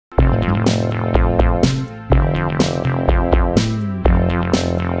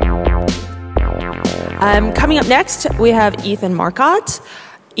Coming up next, we have Ethan Marcotte.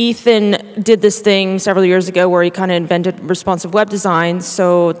 Ethan did this thing several years ago where he kind of invented responsive web design,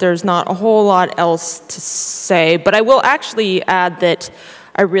 so there's not a whole lot else to say, but I will actually add that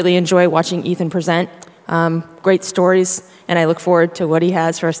I really enjoy watching Ethan present. Great stories, and I look forward to what he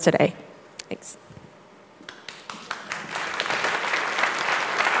has for us today. Thanks.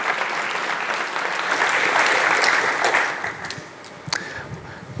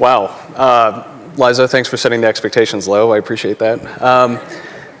 Wow. Liza, thanks for setting the expectations low. I appreciate that.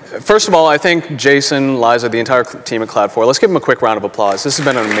 First of all, I think Jason, Liza, the entire team at Cloud4, let's give them a quick round of applause. This has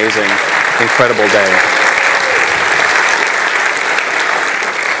been an amazing, incredible day.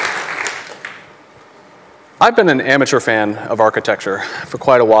 I've been an amateur fan of architecture for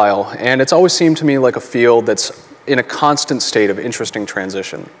quite a while, and it's always seemed to me like a field that's in a constant state of interesting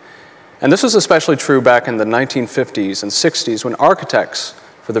transition. And this was especially true back in the 1950s and 60s when architects,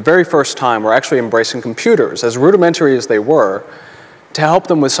 for the very first time, were actually embracing computers, as rudimentary as they were, to help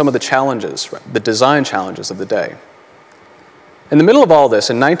them with some of the challenges, the design challenges of the day. In the middle of all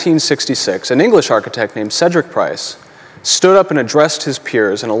this, in 1966, an English architect named Cedric Price stood up and addressed his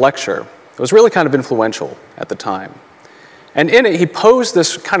peers in a lecture that was really kind of influential at the time. And in it, he posed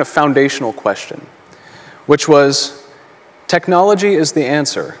this kind of foundational question, which was, technology is the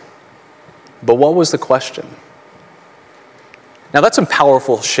answer, but what was the question? Now that's some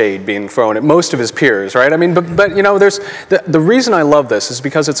powerful shade being thrown at most of his peers, right? I mean, but you know, there's, the reason I love this is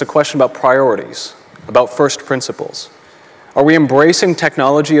because it's a question about priorities, about first principles. Are we embracing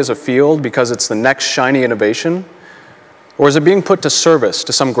technology as a field because it's the next shiny innovation? Or is it being put to service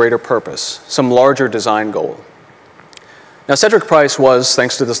to some greater purpose, some larger design goal? Now Cedric Price was,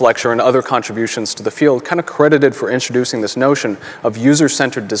 thanks to this lecture and other contributions to the field, kind of credited for introducing this notion of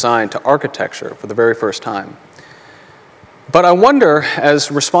user-centered design to architecture for the very first time. But I wonder,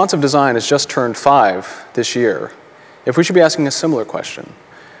 as responsive design has just turned 5 this year, if we should be asking a similar question.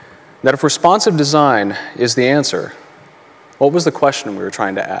 That if responsive design is the answer, what was the question we were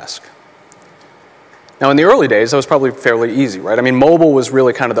trying to ask? Now in the early days, that was probably fairly easy, right? I mean, mobile was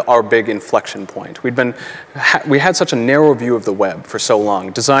really kind of our big inflection point. We had such a narrow view of the web for so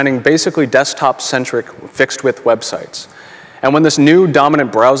long, designing basically desktop-centric fixed-width websites. And when this new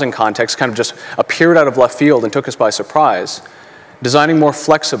dominant browsing context kind of just appeared out of left field and took us by surprise, designing more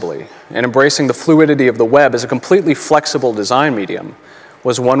flexibly and embracing the fluidity of the web as a completely flexible design medium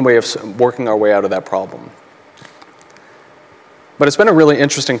was one way of working our way out of that problem. But it's been a really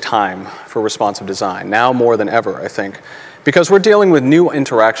interesting time for responsive design, now more than ever, I think, because we're dealing with new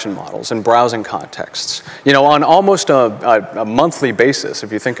interaction models in browsing contexts, you know, on almost a monthly basis,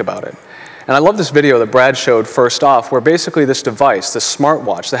 if you think about it. And I love this video that Brad showed first off, where basically this device, this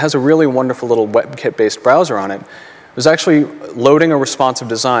smartwatch that has a really wonderful little WebKit-based browser on it, was actually loading a responsive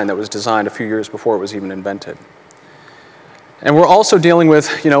design that was designed a few years before it was even invented. And we're also dealing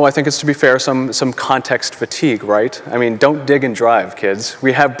with, you know, I think it's to be fair, some context fatigue, right? I mean, don't dig and drive, kids.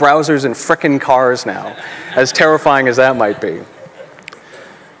 We have browsers in frickin' cars now, as terrifying as that might be.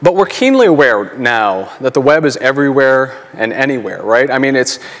 But we're keenly aware now that the web is everywhere and anywhere, right? I mean,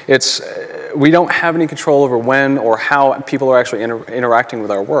 we don't have any control over when or how people are actually interacting with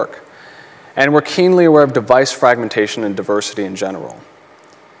our work. And we're keenly aware of device fragmentation and diversity in general.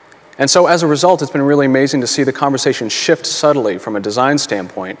 And so as a result, it's been really amazing to see the conversation shift subtly from a design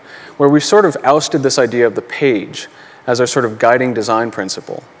standpoint, where we've sort of ousted this idea of the page as our sort of guiding design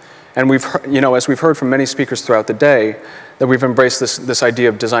principle. And we've, you know, as we've heard from many speakers throughout the day, that we've embraced this idea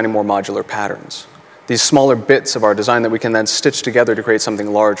of designing more modular patterns, these smaller bits of our design that we can then stitch together to create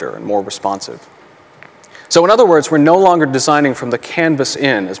something larger and more responsive. So in other words, we're no longer designing from the canvas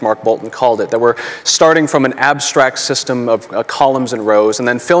in, as Mark Bolton called it, that we're starting from an abstract system of columns and rows and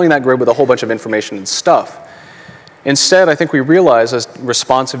then filling that grid with a whole bunch of information and stuff. Instead, I think we realize as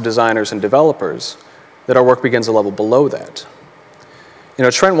responsive designers and developers that our work begins a level below that. You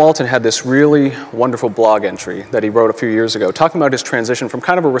know, Trent Walton had this really wonderful blog entry that he wrote a few years ago talking about his transition from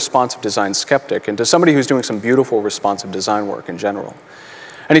kind of a responsive design skeptic into somebody who's doing some beautiful responsive design work in general.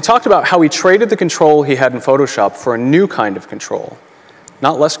 And he talked about how he traded the control he had in Photoshop for a new kind of control.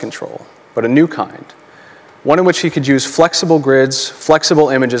 Not less control, but a new kind. One in which he could use flexible grids, flexible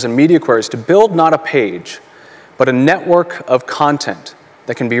images, and media queries to build not a page, but a network of content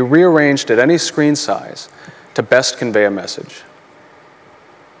that can be rearranged at any screen size to best convey a message.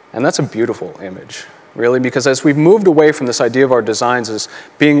 And that's a beautiful image, really, because as we've moved away from this idea of our designs as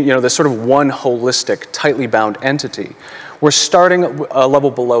being, you know, this sort of one holistic, tightly bound entity, we're starting a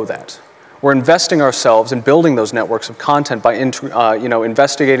level below that. We're investing ourselves in building those networks of content by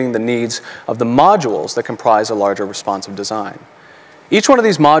investigating the needs of the modules that comprise a larger responsive design. Each one of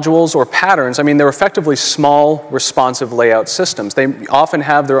these modules or patterns, I mean, they're effectively small, responsive layout systems. They often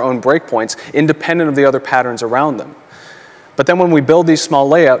have their own breakpoints independent of the other patterns around them. But then when we build these small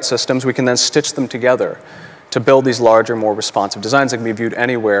layout systems, we can then stitch them together to build these larger, more responsive designs that can be viewed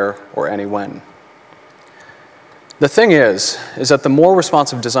anywhere or anywhen. The thing is that the more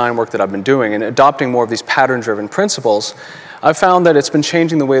responsive design work that I've been doing and adopting more of these pattern-driven principles, I've found that it's been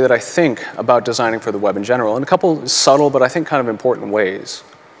changing the way that I think about designing for the web in general in a couple subtle but I think kind of important ways.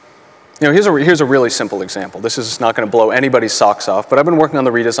 You know, here's a really simple example. This is not going to blow anybody's socks off, but I've been working on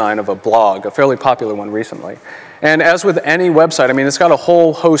the redesign of a blog, a fairly popular one recently. And as with any website, I mean, it's got a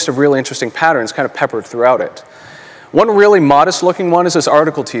whole host of really interesting patterns kind of peppered throughout it. One really modest-looking one is this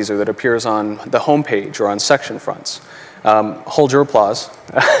article teaser that appears on the homepage or on section fronts. Hold your applause.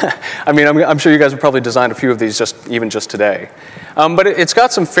 I mean, I'm sure you guys have probably designed a few of these even just today. But it's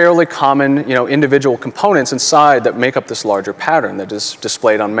got some fairly common, you know, individual components inside that make up this larger pattern that is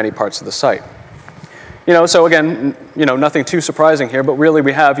displayed on many parts of the site. You know, so again, you know, nothing too surprising here, but really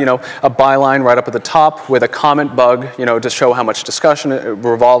we have, you know, a byline right up at the top with a comment bug, you know, to show how much discussion it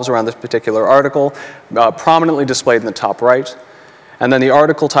revolves around this particular article, prominently displayed in the top right. And then the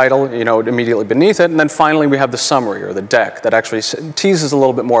article title, you know, immediately beneath it. And then finally, we have the summary or the deck that actually teases a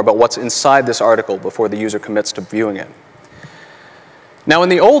little bit more about what's inside this article before the user commits to viewing it. Now, in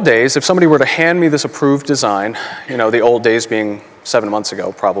the old days, if somebody were to hand me this approved design, you know, the old days being 7 months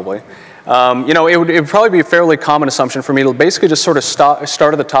ago, probably, you know, it would probably be a fairly common assumption for me to basically just sort of start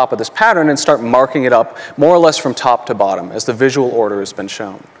at the top of this pattern and start marking it up more or less from top to bottom as the visual order has been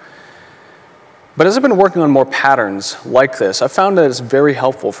shown. But as I've been working on more patterns like this, I've found that it's very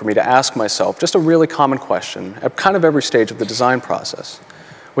helpful for me to ask myself just a really common question at kind of every stage of the design process,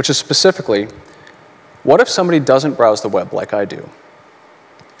 which is specifically, what if somebody doesn't browse the web like I do?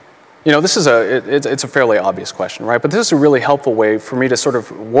 You know, this is it's a fairly obvious question, right? But this is a really helpful way for me to sort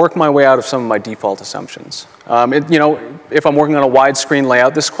of work my way out of some of my default assumptions. You know, if I'm working on a widescreen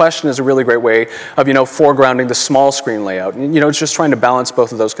layout, this question is a really great way of, you know, foregrounding the small screen layout. You know, it's just trying to balance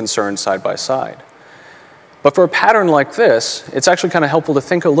both of those concerns side by side. But for a pattern like this, it's actually kind of helpful to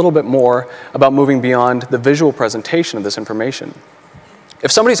think a little bit more about moving beyond the visual presentation of this information.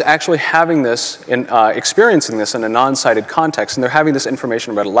 If somebody's actually having this, experiencing this in a non-cited context, and they're having this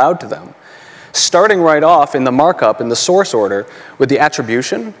information read aloud to them, starting right off in the markup, in the source order, with the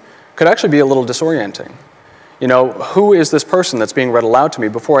attribution, could actually be a little disorienting. You know, who is this person that's being read aloud to me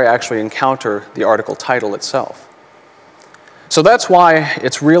before I actually encounter the article title itself? So that's why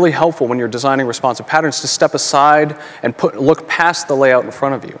it's really helpful when you're designing responsive patterns to step aside and look past the layout in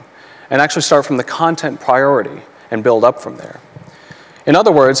front of you, and actually start from the content priority and build up from there. In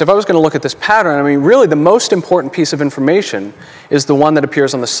other words, if I was going to look at this pattern, I mean, really the most important piece of information is the one that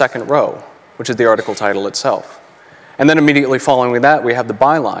appears on the second row, which is the article title itself. And then immediately following that, we have the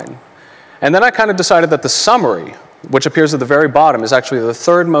byline. And then I kind of decided that the summary, which appears at the very bottom, is actually the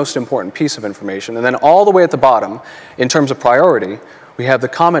third most important piece of information. And then all the way at the bottom, in terms of priority, we have the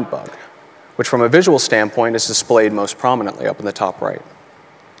comment bug, which from a visual standpoint is displayed most prominently up in the top right.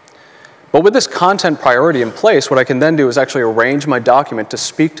 But with this content priority in place, what I can then do is actually arrange my document to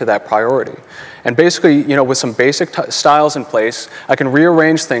speak to that priority. And basically, you know, with some basic styles in place, I can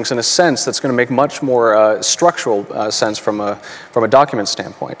rearrange things in a sense that's going to make much more structural sense from a document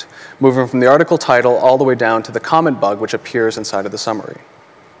standpoint, moving from the article title all the way down to the comment bug, which appears inside of the summary.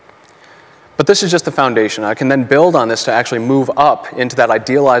 But this is just the foundation. I can then build on this to actually move up into that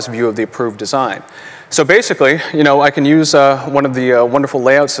idealized view of the approved design. So basically, you know, I can use one of the wonderful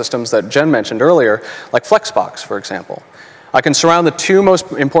layout systems that Jen mentioned earlier, like Flexbox, for example. I can surround the two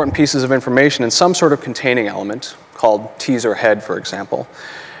most important pieces of information in some sort of containing element, called teaser head, for example.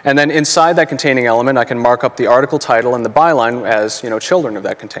 And then inside that containing element, I can mark up the article title and the byline as, you know, children of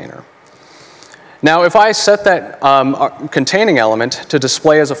that container. Now, if I set that containing element to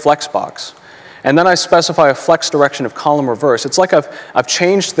display as a Flexbox, and then I specify a flex direction of column reverse, it's like I've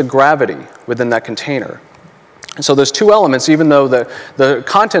changed the gravity within that container. And so there's two elements, even though the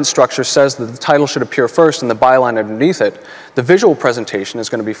content structure says that the title should appear first and the byline underneath it, the visual presentation is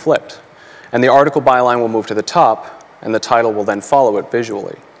going to be flipped. And the article byline will move to the top, and the title will then follow it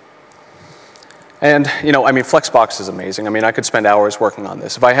visually. And, you know, I mean, Flexbox is amazing. I mean, I could spend hours working on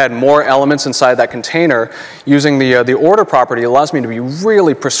this. If I had more elements inside that container, using the order property allows me to be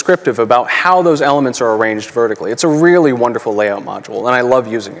really prescriptive about how those elements are arranged vertically. It's a really wonderful layout module, and I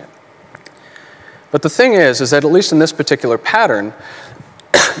love using it. But the thing is that at least in this particular pattern,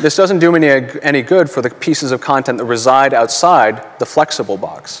 this doesn't do me any good for the pieces of content that reside outside the flexible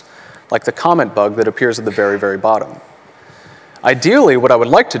box, like the comment bug that appears at the very, very bottom. Ideally, what I would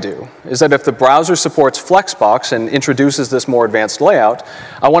like to do is that if the browser supports Flexbox and introduces this more advanced layout,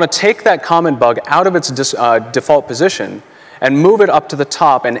 I want to take that comment bug out of its default position and move it up to the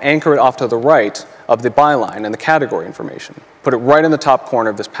top and anchor it off to the right of the byline and the category information. Put it right in the top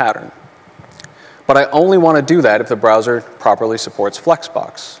corner of this pattern. But I only want to do that if the browser properly supports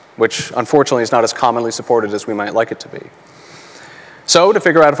Flexbox, which unfortunately is not as commonly supported as we might like it to be. So to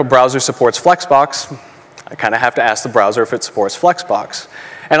figure out if a browser supports Flexbox, I kind of have to ask the browser if it supports Flexbox.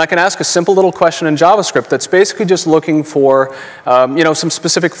 And I can ask a simple little question in JavaScript that's basically just looking for some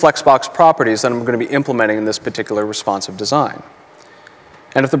specific Flexbox properties that I'm going to be implementing in this particular responsive design.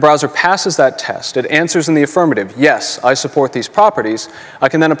 And if the browser passes that test, it answers in the affirmative, yes, I support these properties, I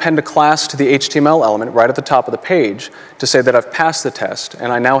can then append a class to the HTML element right at the top of the page to say that I've passed the test,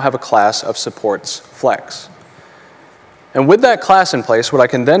 and I now have a class of supports Flex. And with that class in place, what I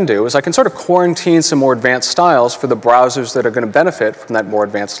can then do is I can sort of quarantine some more advanced styles for the browsers that are going to benefit from that more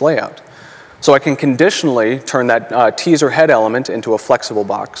advanced layout. So I can conditionally turn that teaser head element into a flexible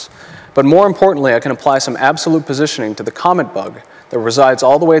box. But more importantly, I can apply some absolute positioning to the comment bug that resides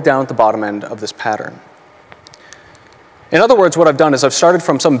all the way down at the bottom end of this pattern. In other words, what I've done is I've started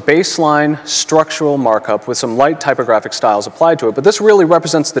from some baseline structural markup with some light typographic styles applied to it, but this really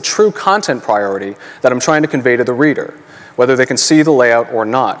represents the true content priority that I'm trying to convey to the reader, whether they can see the layout or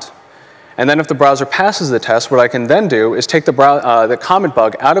not. And then if the browser passes the test, what I can then do is take the comment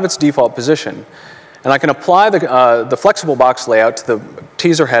bug out of its default position, and I can apply the flexible box layout to the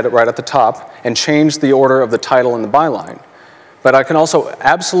teaser head right at the top and change the order of the title and the byline. But I can also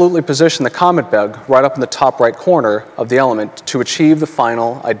absolutely position the comment bug right up in the top right corner of the element to achieve the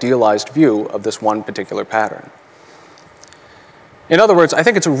final idealized view of this one particular pattern. In other words, I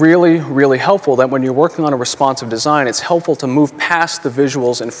think it's really, really helpful that when you're working on a responsive design, it's helpful to move past the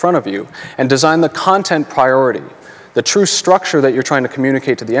visuals in front of you and design the content priority, the true structure that you're trying to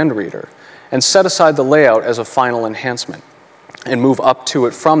communicate to the end reader, and set aside the layout as a final enhancement and move up to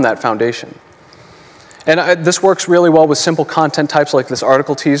it from that foundation. And this works really well with simple content types like this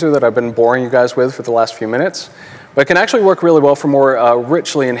article teaser that I've been boring you guys with for the last few minutes. But it can actually work really well for more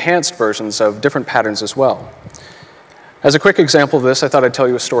richly enhanced versions of different patterns as well. As a quick example of this, I thought I'd tell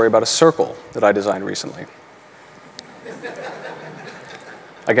you a story about a circle that I designed recently.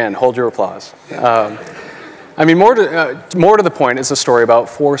 Again, hold your applause. I mean, more to the point is a story about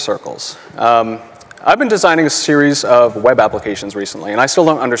 4 circles. I've been designing a series of web applications recently, and I still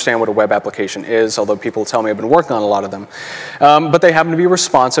don't understand what a web application is, although people tell me I've been working on a lot of them. But they happen to be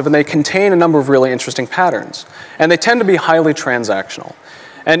responsive, and they contain a number of really interesting patterns. And they tend to be highly transactional.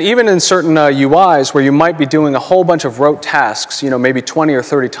 And even in certain UIs where you might be doing a whole bunch of rote tasks, maybe 20 or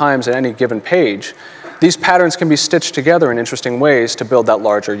 30 times at any given page, these patterns can be stitched together in interesting ways to build that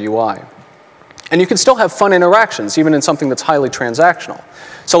larger UI. And you can still have fun interactions, even in something that's highly transactional.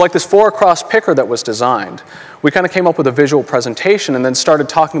 So like this 4-across picker that was designed, we kind of came up with a visual presentation and then started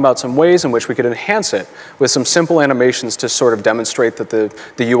talking about some ways in which we could enhance it with some simple animations to sort of demonstrate that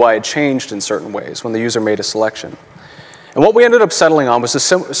the UI had changed in certain ways when the user made a selection. And what we ended up settling on was a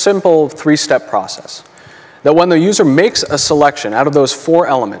simple 3-step process. That when the user makes a selection out of those 4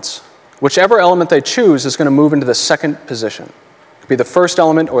 elements, whichever element they choose is going to move into the second position. It could be the first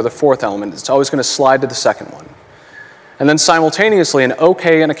element or the 4th element. It's always going to slide to the second one. And then simultaneously, an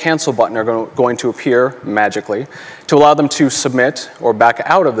OK and a cancel button are going to appear magically to allow them to submit or back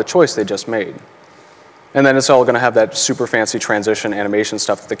out of the choice they just made. And then it's all going to have that super fancy transition animation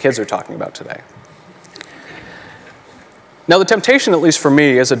stuff that the kids are talking about today. Now, the temptation, at least for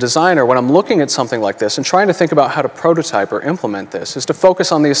me as a designer, when I'm looking at something like this and trying to think about how to prototype or implement this, is to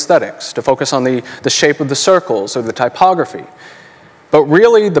focus on the aesthetics, to focus on the shape of the circles or the typography. But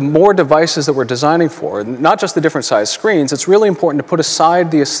really, the more devices that we're designing for, not just the different size screens, it's really important to put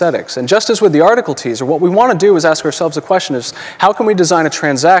aside the aesthetics. And just as with the article teaser, what we want to do is ask ourselves the question is, how can we design a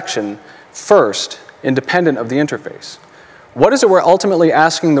transaction first, independent of the interface? What is it we're ultimately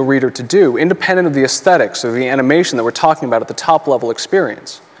asking the reader to do, independent of the aesthetics or the animation that we're talking about at the top level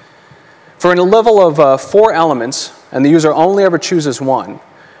experience? For in a level of 4 elements, and the user only ever chooses one,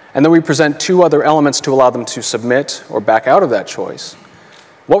 and then we present 2 other elements to allow them to submit or back out of that choice,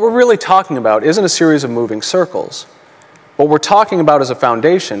 what we're really talking about isn't a series of moving circles. What we're talking about as a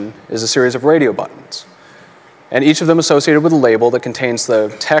foundation is a series of radio buttons, and each of them associated with a label that contains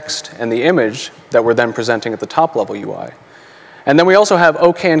the text and the image that we're then presenting at the top level UI. And then we also have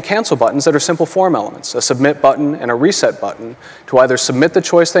OK and cancel buttons that are simple form elements, a submit button and a reset button to either submit the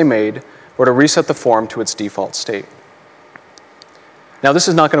choice they made or to reset the form to its default state. Now, this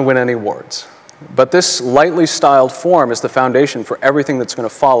is not going to win any awards, but this lightly styled form is the foundation for everything that's going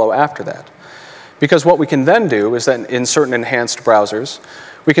to follow after that. Because what we can then do is that in certain enhanced browsers,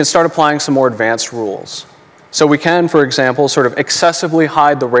 we can start applying some more advanced rules. So we can, for example, sort of excessively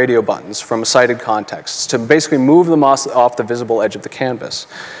hide the radio buttons from cited contexts to basically move them off the visible edge of the canvas,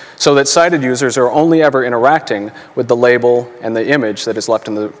 so that sighted users are only ever interacting with the label and the image that is left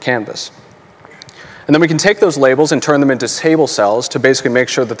in the canvas. And then we can take those labels and turn them into table cells to basically make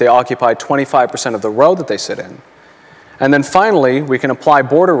sure that they occupy 25% of the row that they sit in. And then finally, we can apply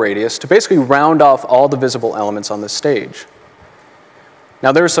border radius to basically round off all the visible elements on this stage.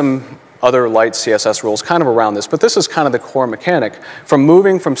 Now there are some other light CSS rules kind of around this, but this is kind of the core mechanic from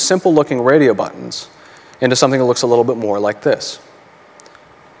moving from simple looking radio buttons into something that looks a little bit more like this.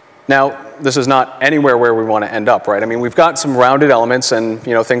 Now, this is not anywhere where we want to end up, right? I mean, we've got some rounded elements and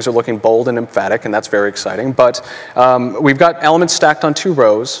things are looking bold and emphatic, and that's very exciting, but we've got elements stacked on 2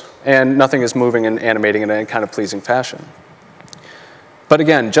 rows, and nothing is moving and animating in any kind of pleasing fashion. But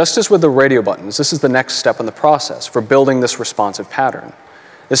again, just as with the radio buttons, this is the next step in the process for building this responsive pattern.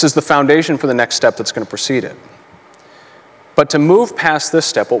 This is the foundation for the next step that's going to precede it. But to move past this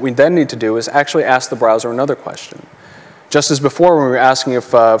step, what we then need to do is actually ask the browser another question. Just as before when we were asking if,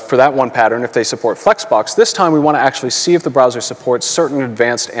 for that one pattern, if they support Flexbox, this time we want to actually see if the browser supports certain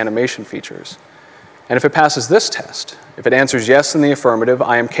advanced animation features. And if it passes this test, if it answers yes in the affirmative,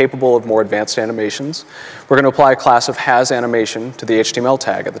 I am capable of more advanced animations, we're going to apply a class of hasAnimation to the HTML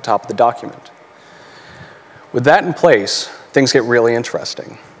tag at the top of the document. With that in place, things get really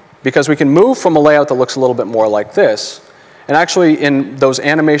interesting, because we can move from a layout that looks a little bit more like this, and actually in those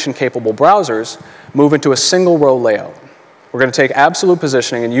animation-capable browsers, move into a single row layout. We're going to take absolute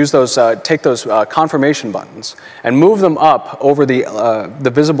positioning and use those, take those confirmation buttons and move them up over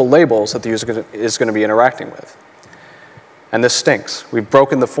the visible labels that the user is going to be interacting with. And this stinks. We've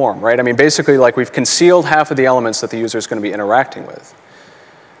broken the form, right? I mean, basically, like, we've concealed half of the elements that the user is going to be interacting with.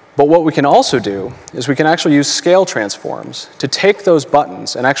 But what we can also do is we can actually use scale transforms to take those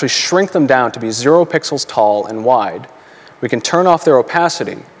buttons and actually shrink them down to be 0 pixels tall and wide. We can turn off their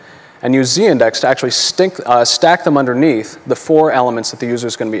opacity and use z-index to actually stack them underneath the 4 elements that the user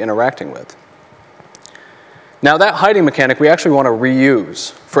is going to be interacting with. Now that hiding mechanic we actually want to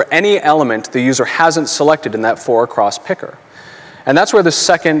reuse for any element the user hasn't selected in that 4 across picker. And that's where the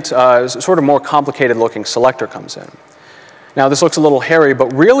second sort of more complicated looking selector comes in. Now this looks a little hairy,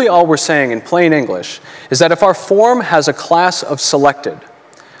 but really all we're saying in plain English is that if our form has a class of selected,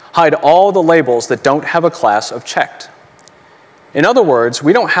 hide all the labels that don't have a class of checked. In other words,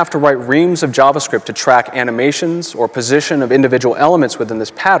 we don't have to write reams of JavaScript to track animations or position of individual elements within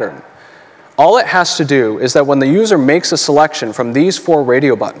this pattern. All it has to do is that when the user makes a selection from these 4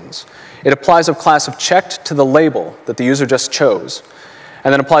 radio buttons, it applies a class of checked to the label that the user just chose,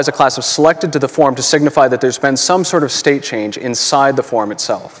 and then applies a class of selected to the form to signify that there's been some sort of state change inside the form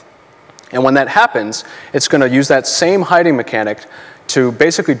itself. And when that happens, it's going to use that same hiding mechanic to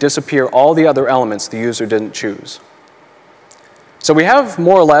basically disappear all the other elements the user didn't choose. So we have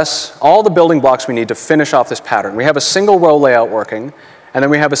more or less all the building blocks we need to finish off this pattern. We have a single row layout working, and then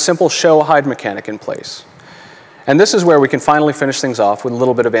we have a simple show hide mechanic in place. And this is where we can finally finish things off with a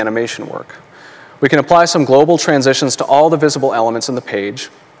little bit of animation work. We can apply some global transitions to all the visible elements in the page,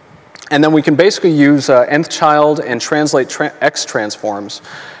 and then we can basically use nth child and translate x transforms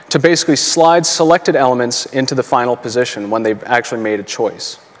to basically slide selected elements into the final position when they've actually made a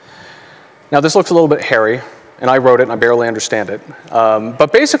choice. Now this looks a little bit hairy, and I wrote it and I barely understand it.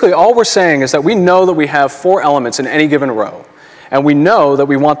 But basically all we're saying is that we know that we have 4 elements in any given row, and we know that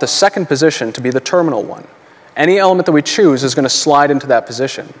we want the second position to be the terminal one. Any element that we choose is going to slide into that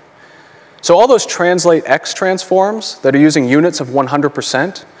position. So all those translate x transforms that are using units of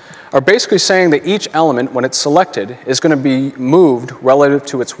 100% are basically saying that each element, when it's selected, is going to be moved relative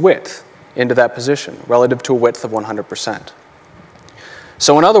to its width into that position, relative to a width of 100%.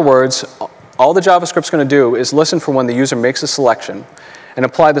 So in other words, all the JavaScript's going to do is listen for when the user makes a selection and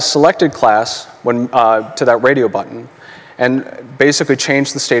apply the selected class when, to that radio button and basically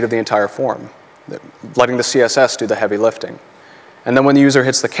change the state of the entire form, letting the CSS do the heavy lifting. And then when the user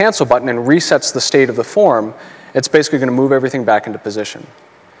hits the cancel button and resets the state of the form, it's basically going to move everything back into position.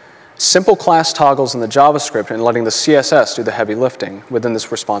 Simple class toggles in the JavaScript and letting the CSS do the heavy lifting within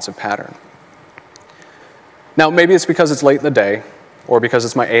this responsive pattern. Now, maybe it's because it's late in the day, or because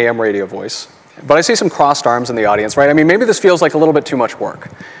it's my AM radio voice, but I see some crossed arms in the audience, right? I mean, maybe this feels like a little bit too much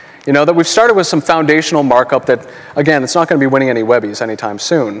work. You know, that we've started with some foundational markup that, again, it's not going to be winning any Webbies anytime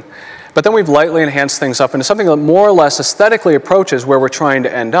soon. But then we've lightly enhanced things up into something that more or less aesthetically approaches where we're trying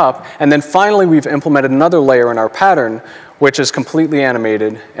to end up. And then finally, we've implemented another layer in our pattern, which is completely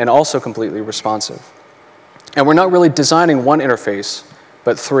animated and also completely responsive. And we're not really designing one interface,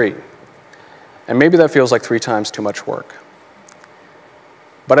 but 3. And maybe that feels like 3 times too much work.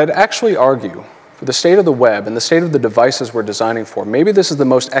 But I'd actually argue, for the state of the web and the state of the devices we're designing for, maybe this is the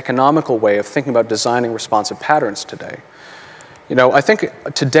most economical way of thinking about designing responsive patterns today. You know, I think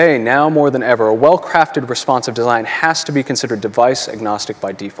today, now more than ever, a well-crafted responsive design has to be considered device agnostic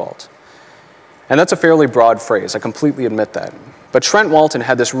by default. And that's a fairly broad phrase, I completely admit that. But Trent Walton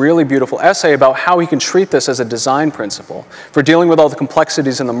had this really beautiful essay about how he can treat this as a design principle for dealing with all the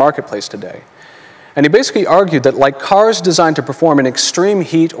complexities in the marketplace today. And he basically argued that like cars designed to perform in extreme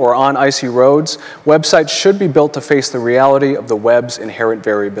heat or on icy roads, websites should be built to face the reality of the web's inherent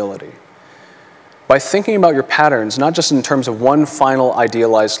variability. By thinking about your patterns, not just in terms of one final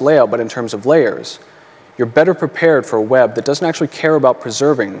idealized layout, but in terms of layers, you're better prepared for a web that doesn't actually care about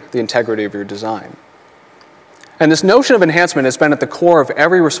preserving the integrity of your design. And this notion of enhancement has been at the core of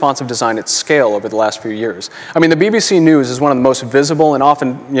every responsive design at scale over the last few years. I mean, the BBC News is one of the most visible and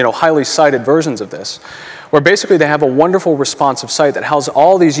often, highly cited versions of this, where basically they have a wonderful responsive site that houses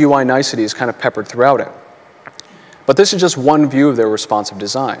all these UI niceties kind of peppered throughout it. But this is just one view of their responsive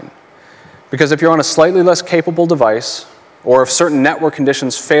design. Because if you're on a slightly less capable device, or if certain network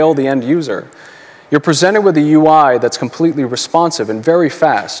conditions fail the end user, you're presented with a UI that's completely responsive and very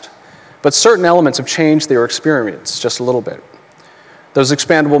fast. But certain elements have changed their experience just a little bit. Those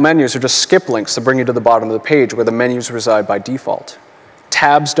expandable menus are just skip links that bring you to the bottom of the page where the menus reside by default.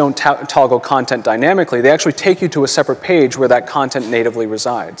 Tabs don't toggle content dynamically. They actually take you to a separate page where that content natively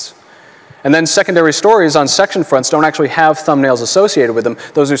resides. And then secondary stories on section fronts don't actually have thumbnails associated with them.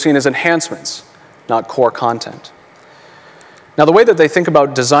 Those are seen as enhancements, not core content. Now, the way that they think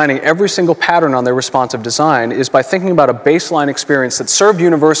about designing every single pattern on their responsive design is by thinking about a baseline experience that's served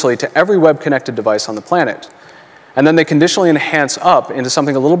universally to every web-connected device on the planet. And then they conditionally enhance up into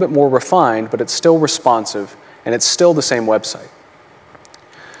something a little bit more refined, but it's still responsive, and it's still the same website.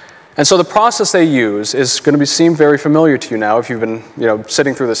 And so the process they use is going to seem very familiar to you now if you've been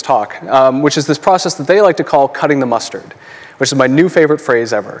sitting through this talk, which is this process that they like to call cutting the mustard, which is my new favorite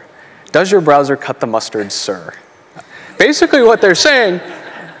phrase ever. Does your browser cut the mustard, sir? Basically what they're saying,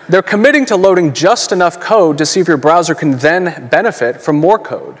 they're committing to loading just enough code to see if your browser can then benefit from more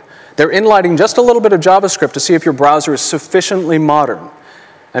code. They're inlighting just a little bit of JavaScript to see if your browser is sufficiently modern.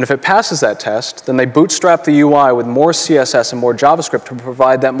 And if it passes that test, then they bootstrap the UI with more CSS and more JavaScript to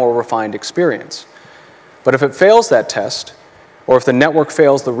provide that more refined experience. But if it fails that test, or if the network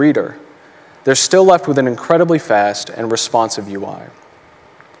fails the reader, they're still left with an incredibly fast and responsive UI.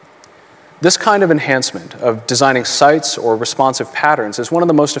 This kind of enhancement of designing sites or responsive patterns is one of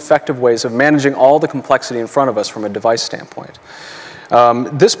the most effective ways of managing all the complexity in front of us from a device standpoint.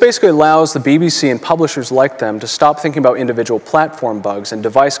 This basically allows the BBC and publishers like them to stop thinking about individual platform bugs and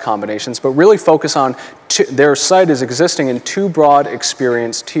device combinations, but really focus on their site is existing in 2 broad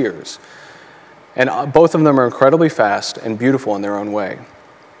experience tiers. And both of them are incredibly fast and beautiful in their own way.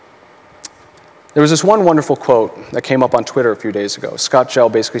 There was this one wonderful quote that came up on Twitter a few days ago. Scott Gell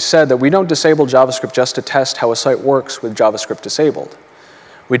basically said that we don't disable JavaScript just to test how a site works with JavaScript disabled.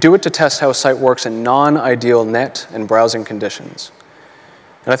 We do it to test how a site works in non-ideal net and browsing conditions.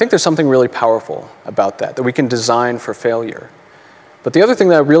 And I think there's something really powerful about that we can design for failure. But the other thing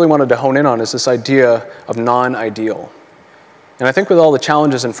that I really wanted to hone in on is this idea of non-ideal. And I think with all the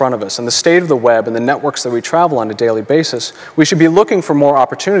challenges in front of us and the state of the web and the networks that we travel on a daily basis, we should be looking for more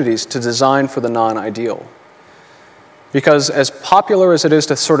opportunities to design for the non-ideal. Because as popular as it is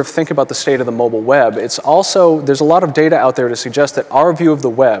to sort of think about the state of the mobile web, there's a lot of data out there to suggest that our view of the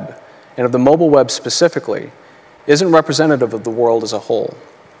web, and of the mobile web specifically, isn't representative of the world as a whole.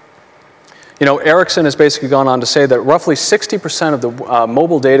 Ericsson has basically gone on to say that roughly 60% of the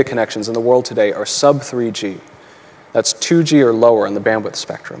mobile data connections in the world today are sub-3G. That's 2G or lower in the bandwidth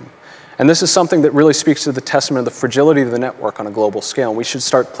spectrum. And this is something that really speaks to the testament of the fragility of the network on a global scale. And we should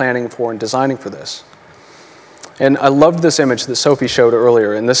start planning for and designing for this. And I loved this image that Sophie showed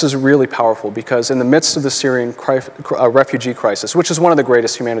earlier, and this is really powerful because in the midst of the Syrian refugee crisis, which is one of the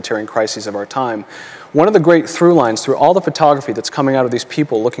greatest humanitarian crises of our time, one of the great through lines through all the photography that's coming out of these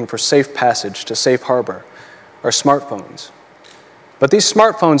people looking for safe passage to safe harbor are smartphones. But these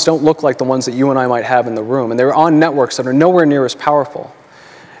smartphones don't look like the ones that you and I might have in the room, and they're on networks that are nowhere near as powerful.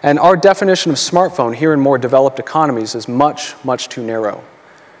 And our definition of smartphone here in more developed economies is much, much too narrow.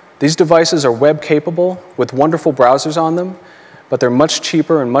 These devices are web capable with wonderful browsers on them, but they're much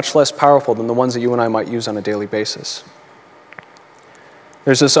cheaper and much less powerful than the ones that you and I might use on a daily basis.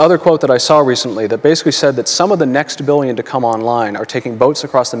 There's this other quote that I saw recently that basically said that some of the next billion to come online are taking boats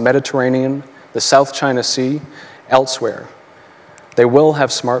across the Mediterranean, the South China Sea, elsewhere. They will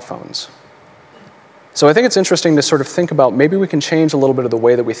have smartphones. So I think it's interesting to sort of think about maybe we can change a little bit of the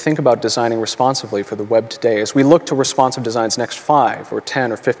way that we think about designing responsively for the web today as we look to responsive design's next 5 or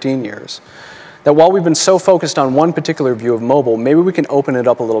 10 or 15 years. That while we've been so focused on one particular view of mobile, maybe we can open it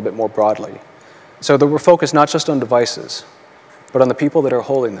up a little bit more broadly so that we're focused not just on devices, but on the people that are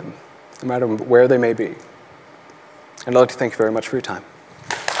holding them, no matter where they may be. And I'd like to thank you very much for your time.